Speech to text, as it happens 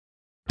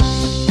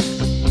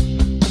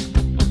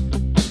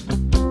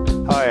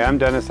Hi, I'm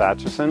Dennis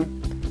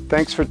Atchison.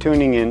 Thanks for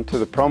tuning in to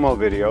the promo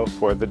video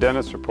for The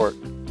Dennis Report.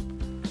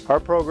 Our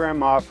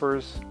program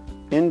offers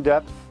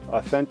in-depth,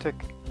 authentic,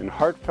 and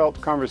heartfelt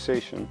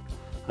conversation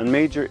on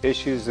major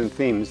issues and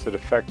themes that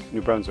affect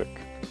New Brunswick.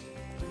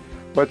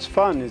 What's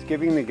fun is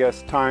giving the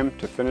guests time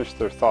to finish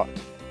their thought.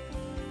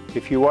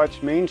 If you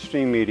watch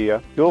mainstream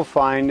media, you'll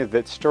find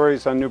that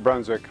stories on New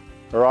Brunswick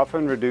are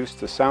often reduced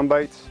to sound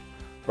bites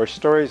or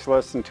stories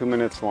less than 2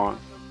 minutes long.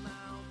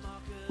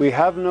 We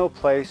have no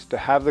place to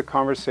have the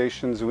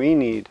conversations we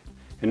need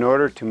in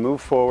order to move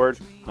forward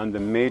on the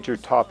major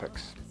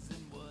topics.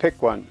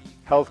 Pick one: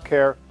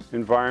 healthcare,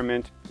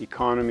 environment,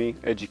 economy,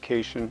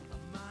 education.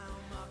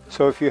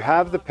 So if you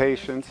have the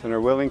patience and are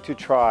willing to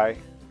try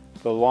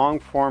the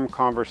long-form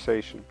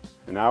conversation,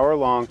 an hour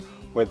long,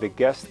 where the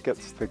guest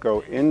gets to go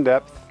in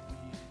depth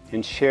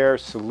and share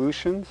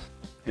solutions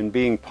and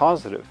being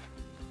positive,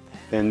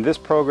 then this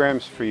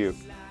program's for you.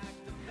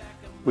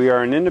 We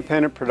are an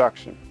independent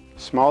production.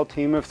 Small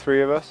team of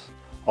 3 of us,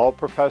 all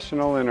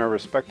professional in our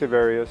respective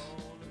areas,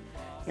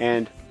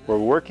 and we're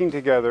working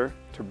together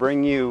to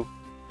bring you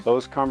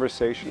those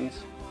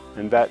conversations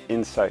and that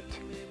insight.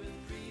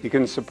 You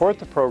can support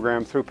the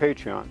program through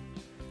Patreon.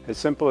 As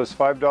simple as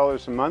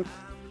 $5 a month.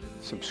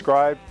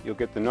 Subscribe, you'll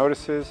get the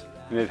notices,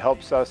 and it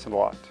helps us a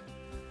lot.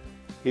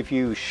 If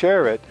you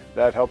share it,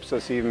 that helps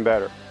us even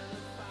better.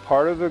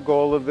 Part of the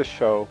goal of the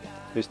show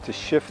is to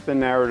shift the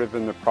narrative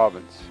in the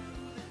province.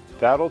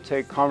 That'll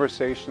take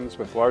conversations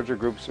with larger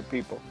groups of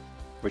people,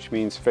 which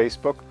means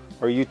Facebook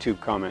or YouTube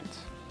comments.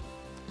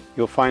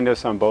 You'll find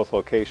us on both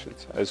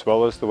locations, as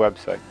well as the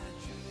website.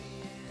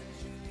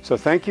 So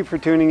thank you for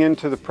tuning in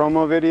to the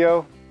promo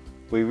video.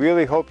 We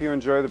really hope you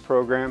enjoy the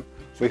program.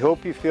 We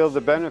hope you feel the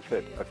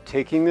benefit of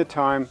taking the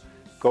time,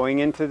 going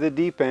into the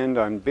deep end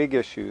on big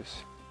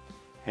issues,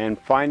 and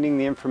finding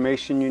the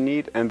information you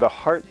need and the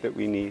heart that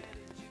we need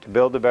to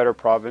build a better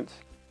province,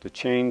 to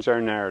change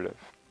our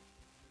narrative.